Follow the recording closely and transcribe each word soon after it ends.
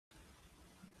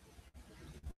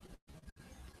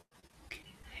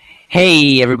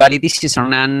Hey everybody, this is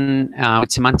Hernan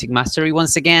with Semantic Mastery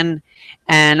once again.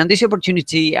 And on this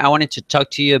opportunity, I wanted to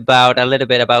talk to you about a little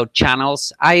bit about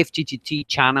channels, IFTTT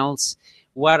channels.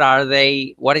 What are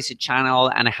they? What is a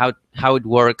channel and how it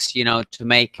works, to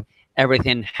make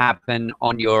everything happen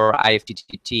on your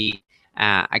IFTTT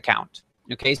account.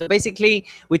 Okay, so basically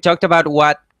we talked about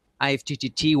what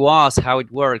IFTTT was, how it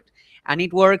worked, and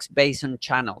it works based on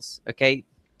channels. Okay,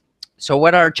 so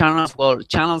what are channels? Well,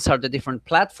 channels are the different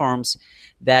platforms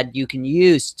that you can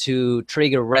use to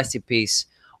trigger recipes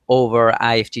over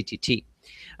IFTTT.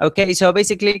 Okay, so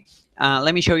basically,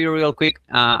 let me show you real quick.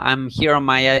 I'm here on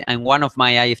one of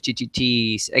my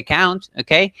IFTTT's account.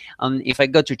 Okay, if I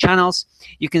go to channels,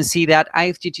 you can see that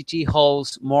IFTTT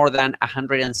holds more than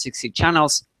 160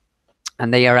 channels,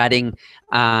 and they are adding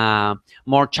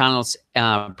more channels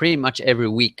pretty much every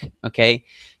week. Okay,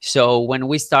 so when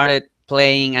we started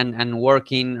playing and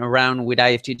working around with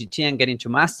IFTTT and getting to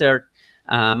master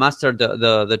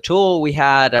the tool, we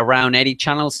had around 80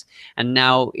 channels, and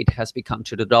now it has become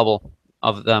to the double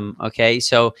of them. Okay,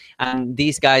 so and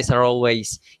these guys are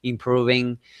always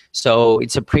improving, so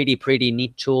it's a pretty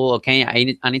neat tool. Okay,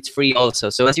 and it's free also.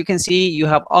 So as you can see, you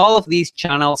have all of these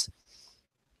channels,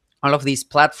 all of these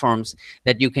platforms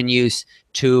that you can use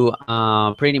to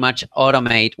pretty much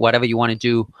automate whatever you want to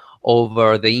do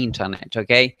over the internet.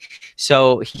 Okay,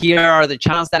 so here are the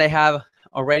channels that I have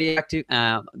already active.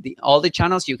 All the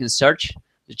channels, you can search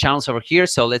the channels over here.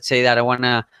 So let's say that I want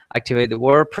to activate the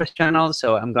WordPress channel.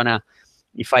 So I'm gonna,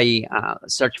 if I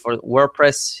search for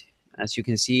WordPress, as you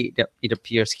can see, it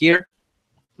appears here.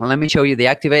 Well, let me show you the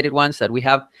activated ones that we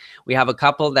have. We have a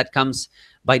couple that comes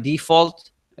by default,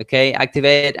 okay,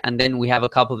 activated, and then we have a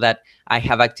couple that I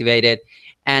have activated.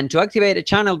 And to activate a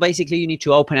channel, basically you need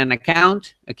to open an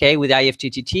account, okay, with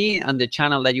IFTTT and the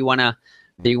channel that you wanna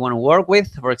work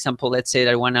with. For example, let's say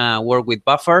that I wanna work with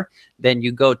Buffer. Then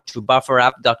you go to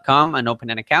bufferapp.com and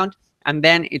open an account, and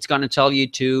then it's gonna tell you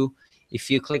to, if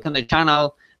you click on the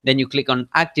channel, then you click on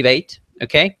activate,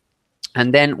 okay,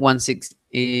 and then once it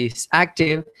is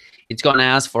active, it's gonna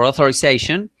ask for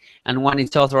authorization. And when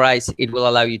it's authorized, it will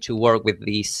allow you to work with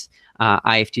this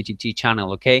IFTTT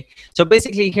channel. Okay, so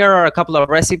basically here are a couple of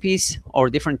recipes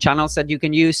or different channels that you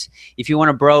can use. If you want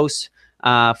to browse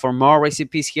for more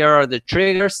recipes, here are the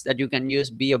triggers that you can use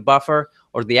via Buffer,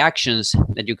 or the actions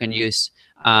that you can use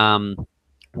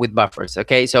with buffers.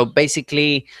 Okay, so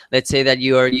basically, let's say that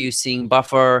you are using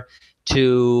Buffer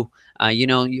to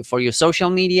for your social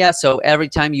media. So every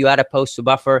time you add a post to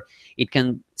Buffer, it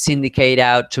can syndicate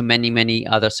out to many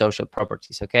other social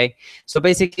properties. Okay, so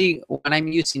basically what I'm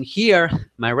using here,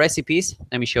 my recipes,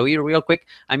 let me show you real quick.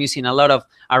 I'm using a lot of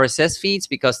RSS feeds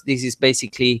because this is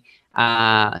basically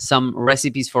some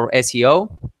recipes for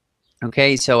SEO.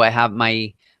 Okay, so I have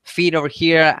my feed over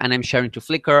here, and I'm sharing to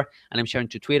Flickr, and I'm sharing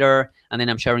to Twitter, and then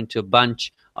I'm sharing to a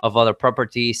bunch of other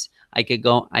properties. I can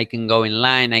go in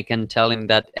line. I can tell him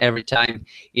that every time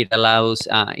it allows,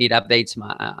 it updates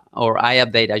my, or I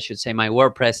update, I should say, my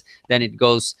WordPress, then it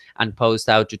goes and posts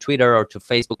out to Twitter or to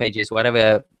Facebook pages,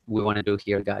 whatever we want to do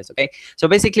here, guys. Okay, so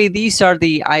basically these are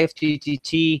the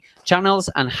IFTTT channels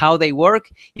and how they work.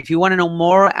 If you want to know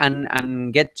more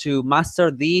and get to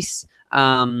master this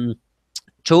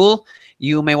tool,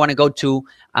 you may want to go to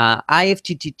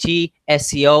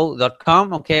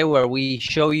IFTTTSEO.com, okay, where we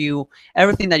show you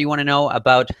everything that you want to know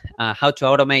about how to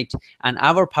automate and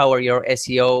overpower your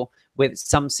SEO with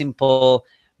some simple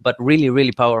but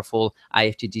really powerful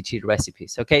IFTTT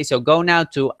recipes. Okay, so go now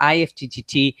to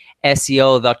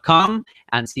IFTTTSEO.com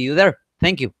and see you there.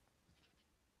 Thank you.